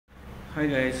Hi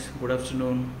guys, good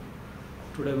afternoon.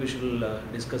 Today we shall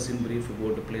discuss in brief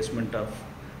about the placement of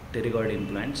pterygoid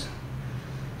implants.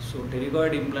 So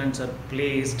pterygoid implants are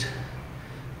placed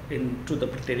into the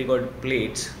pterygoid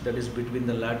plates, that is between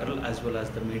the lateral as well as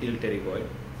the medial pterygoid.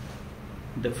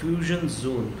 The fusion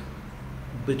zone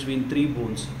between three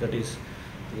bones, that is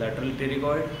lateral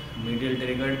pterygoid, medial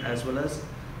pterygoid as well as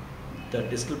the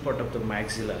distal part of the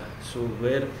maxilla. So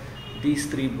where these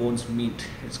three bones meet,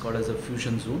 it's called as a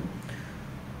fusion zone.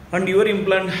 And your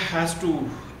implant has to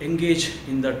engage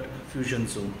in that fusion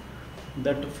zone.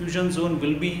 That fusion zone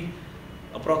will be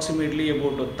approximately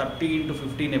about 30 into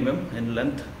 15 mm in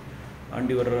length, and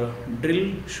your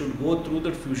drill should go through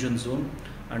that fusion zone,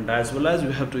 and as well as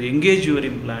you have to engage your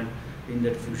implant in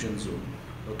that fusion zone.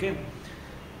 Okay,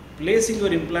 placing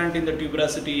your implant in the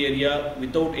tuberosity area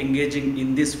without engaging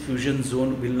in this fusion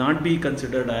zone will not be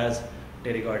considered as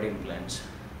pterygoid implants.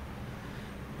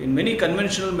 In many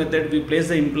conventional methods, we place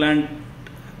the implant,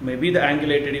 maybe the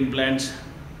angulated implants,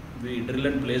 we drill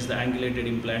and place the angulated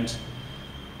implants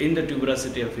in the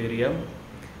tuberosity of area.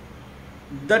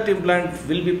 That implant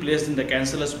will be placed in the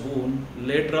cancellous bone.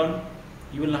 Later on,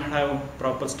 you will not have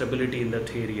proper stability in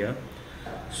that area.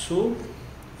 So,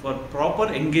 for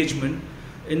proper engagement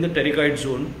in the pterygoid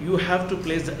zone, you have to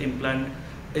place the implant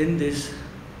in this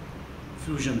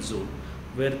fusion zone,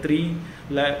 where three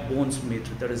bones meet,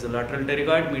 that is the lateral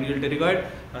pterygoid, medial pterygoid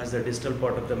as the distal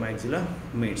part of the maxilla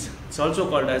meets. It's also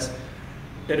called as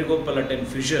pterygopalatine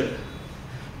fissure.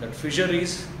 That fissure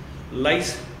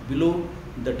lies below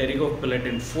the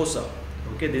pterygopalatine fossa.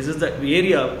 Okay, this is the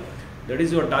area, that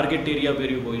is your target area where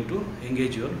you're going to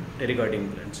engage your pterygoid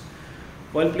implants.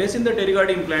 While placing the pterygoid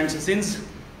implants, since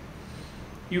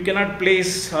you cannot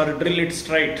place or drill it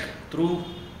straight through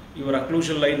your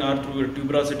occlusal line or through your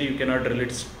tuberosity, you cannot drill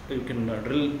it. You can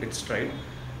drill it straight.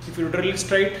 If you drill it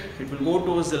straight, it will go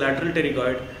towards the lateral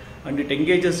pterygoid and it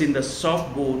engages in the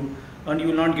soft bone, and you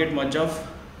will not get much of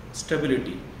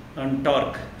stability and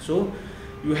torque. So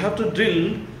you have to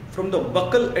drill from the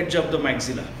buccal edge of the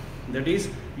maxilla. That is,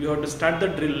 you have to start the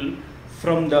drill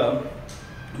from the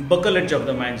buccal edge of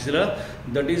the maxilla.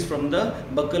 That is from the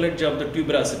buccal edge of the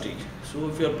tuberosity. So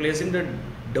if you are placing the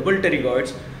double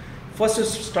pterygoids, first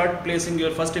start placing your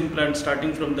first implant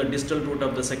starting from the distal root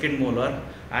of the second molar.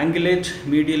 Angulate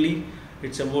medially,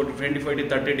 it's about 25 to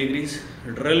 30 degrees.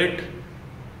 Drill it.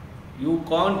 You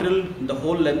can't drill the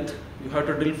whole length. You have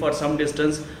to drill for some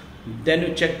distance. Then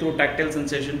you check through tactile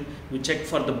sensation. You check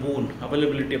for the bone,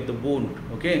 availability of the bone.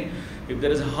 Okay. If there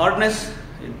is a hardness,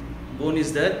 bone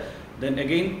is there, then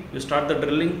again you start the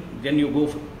drilling. Then you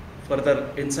go further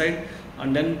inside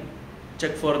and then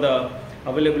check for the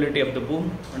availability of the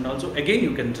bone, and also again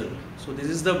you can drill. So this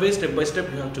is the way, step by step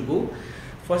you have to go.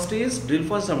 First is drill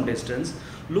for some distance,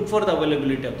 look for the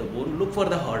availability of the bone, look for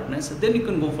the hardness, then you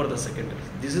can go for the second drill.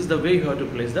 This is the way you have to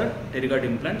place the pterygoid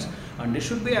implants, and it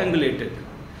should be angulated.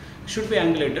 It should be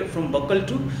angulated from buccal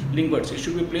to linguals. It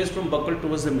should be placed from buccal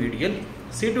towards the medial.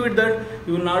 See to it that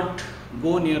you will not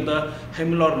go near the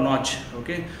hemular notch.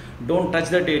 Okay, don't touch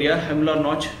that area, hemular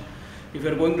notch. If you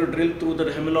are going to drill through the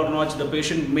hemular notch, the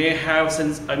patient may have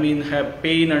have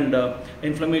pain and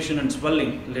inflammation and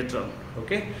swelling later on.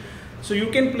 Okay, so you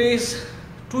can place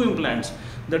two implants,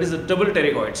 that is the double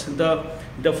pterygoids.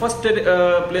 The first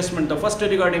placement, the first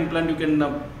pterygoid implant, you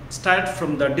can start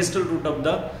from the distal root of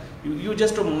the. You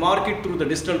just mark it through the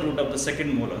distal root of the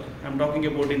second molar. I'm talking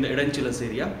about in the edentulous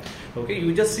area. Okay,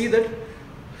 you just see that.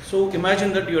 So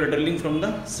imagine that you are drilling from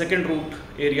the second root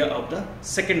area of the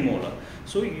second molar.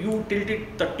 So you tilt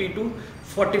it 30 to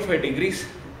 45 degrees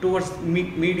towards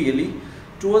medially,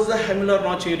 towards the hemular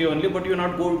notch area only, but you are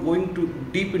not going too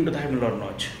deep into the hemular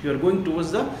notch. You are going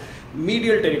towards the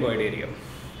medial pterygoid area.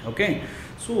 Okay,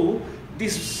 so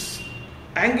this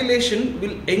angulation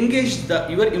will engage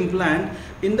your implant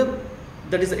in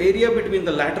that is the area between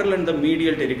the lateral and the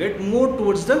medial pterygoid, more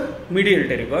towards the medial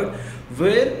pterygoid,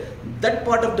 where that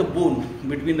part of the bone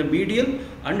between the medial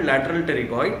and lateral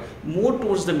pterygoid, more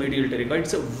towards the medial pterygoid,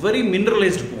 it's a very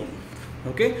mineralized bone.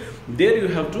 Okay, there you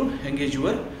have to engage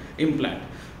your implant.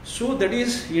 So that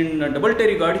is in double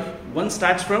pterygoid, one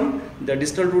starts from the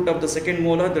distal root of the second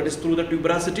molar, that is through the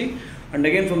tuberosity, and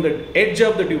again from the edge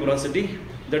of the tuberosity,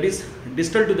 that is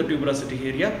distal to the tuberosity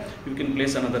area, you can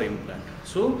place another implant.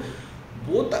 So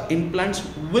both the implants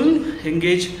will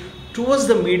engage towards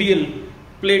the medial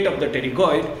plate of the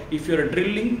pterygoid if you are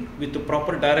drilling with the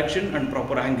proper direction and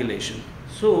proper angulation.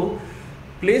 So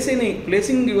placing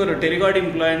your pterygoid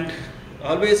implant,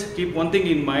 always keep one thing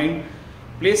in mind.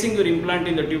 Placing your implant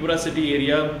in the tuberosity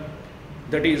area,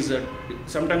 that is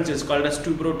sometimes it's called as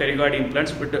tuberopterygoid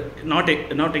implants, but not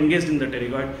engaged in the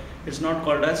pterygoid, it's not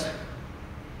called as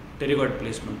pterygoid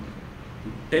placement.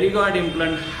 Pterygoid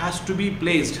implant has to be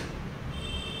placed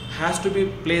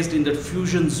in the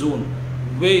fusion zone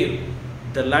where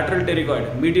the lateral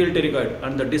pterygoid, medial pterygoid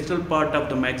and the distal part of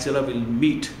the maxilla will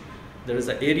meet. There is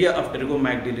the area of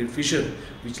pterygomagdillary fissure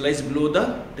which lies below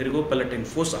the pterygopalatine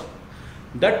fossa.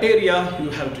 That area you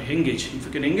have to engage. If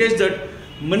you can engage that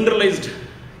mineralized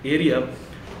area,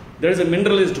 there is a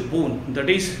mineralized bone, that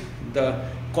is the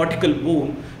cortical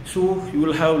bone, so you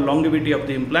will have longevity of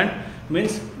the implant,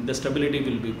 means the stability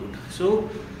will be good. So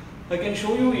I can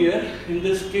show you here in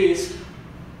this case,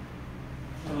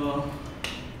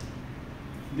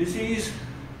 this is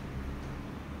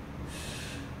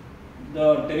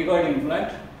the pterygoid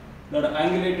implant that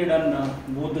angulated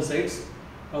on both the sides.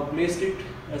 I have placed it.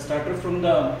 I started from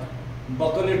the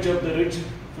buccal edge of the ridge,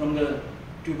 from the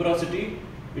tuberosity.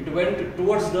 It went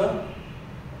towards the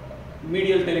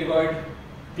medial pterygoid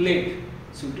plate.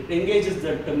 So it engages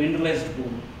that mineralized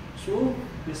bone. So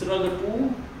these are all the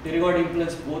two pterygoid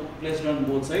implants both placed on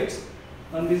both sides.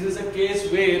 And this is a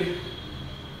case where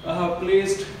I have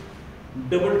placed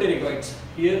double pterygoids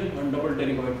here and double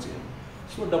pterygoids here.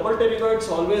 So double pterygoids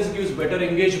always gives better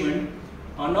engagement.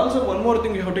 And also one more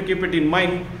thing you have to keep it in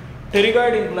mind,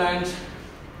 pterygoid implants,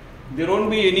 there won't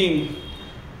be any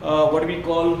what we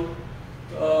call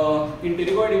in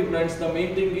pterygoid implants, the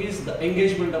main thing is the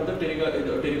engagement of the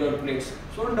pterygoid plates.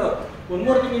 So one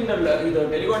more thing in the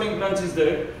pterygoid implants is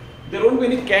that there won't be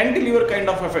any cantilever kind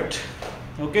of effect.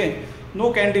 Okay,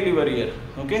 no cantilever here.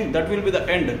 Okay, that will be the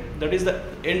end. That is the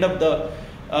end of the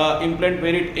implant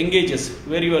where it engages,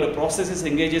 where your processes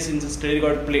engages in the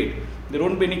pterygoid plate. There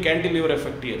won't be any cantilever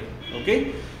effect here.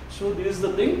 Okay, so this is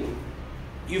the thing.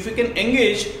 If you can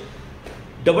engage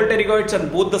double pterygoids on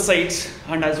both the sides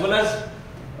and as well as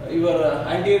your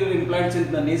anterior implants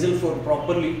in the nasal floor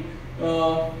properly,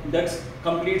 that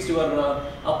completes your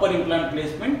upper implant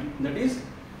placement. That is,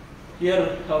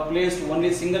 here have placed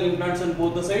only single implants on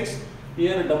both the sides,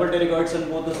 here double pterygoids on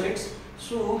both the sides.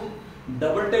 So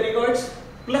double pterygoids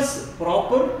plus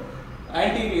proper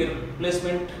anterior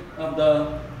placement of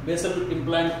the basal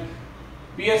implant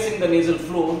piercing the nasal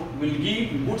floor will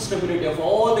give good stability of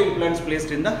all the implants placed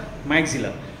in the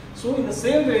maxilla. So in the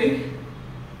same way,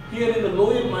 here in the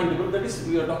lower mandible, that is,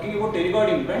 we are talking about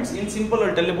pterygoid implants. In simple,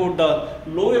 I'll tell about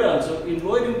the lower also. In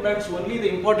lower implants, only the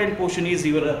important portion is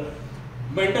your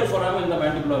ventral foramen and the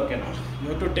mandibular canal. You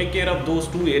have to take care of those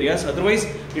two areas. Otherwise,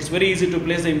 it's very easy to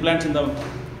place the implants in the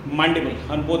mandible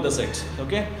on both the sides.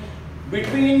 Okay,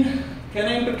 between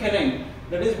canine to canine,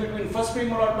 that is between first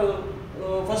premolar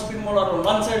to first premolar on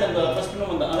one side and the first premolar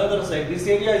on the other side. This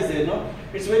area is there. No,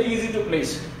 it's very easy to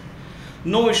place.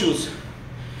 No issues.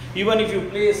 Even if you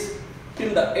place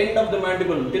till the end of the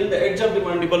mandible, till the edge of the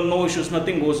mandible, no issues,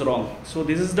 nothing goes wrong. So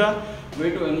this is the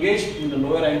way to engage in the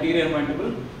lower anterior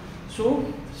mandible.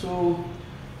 So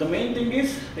the main thing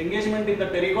is engagement in the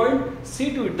pterygoid.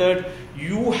 See to it that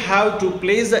you have to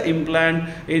place the implant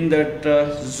in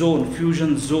that zone,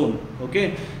 fusion zone.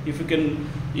 Okay, if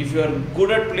you are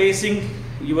good at placing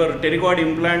your pterygoid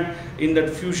implant in that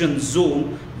fusion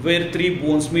zone where three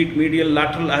bones meet, medial,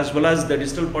 lateral as well as the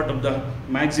distal part of the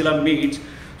maxilla meets,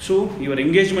 so your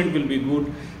engagement will be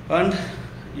good and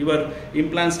your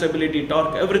implant stability,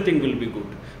 torque, everything will be good.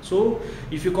 So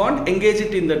if you can't engage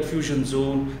it in that fusion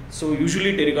zone, so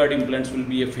usually pterygoid implants will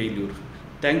be a failure.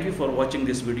 Thank you for watching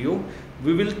this video.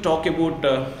 We will talk about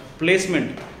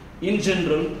placement in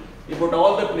general, about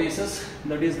all the places,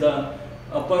 that is the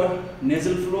upper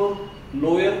nasal floor,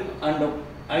 lower and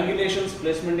angulations,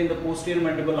 placement in the posterior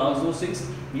mandible, all those things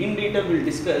in detail we'll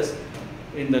discuss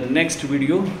in the next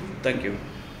video. Thank you.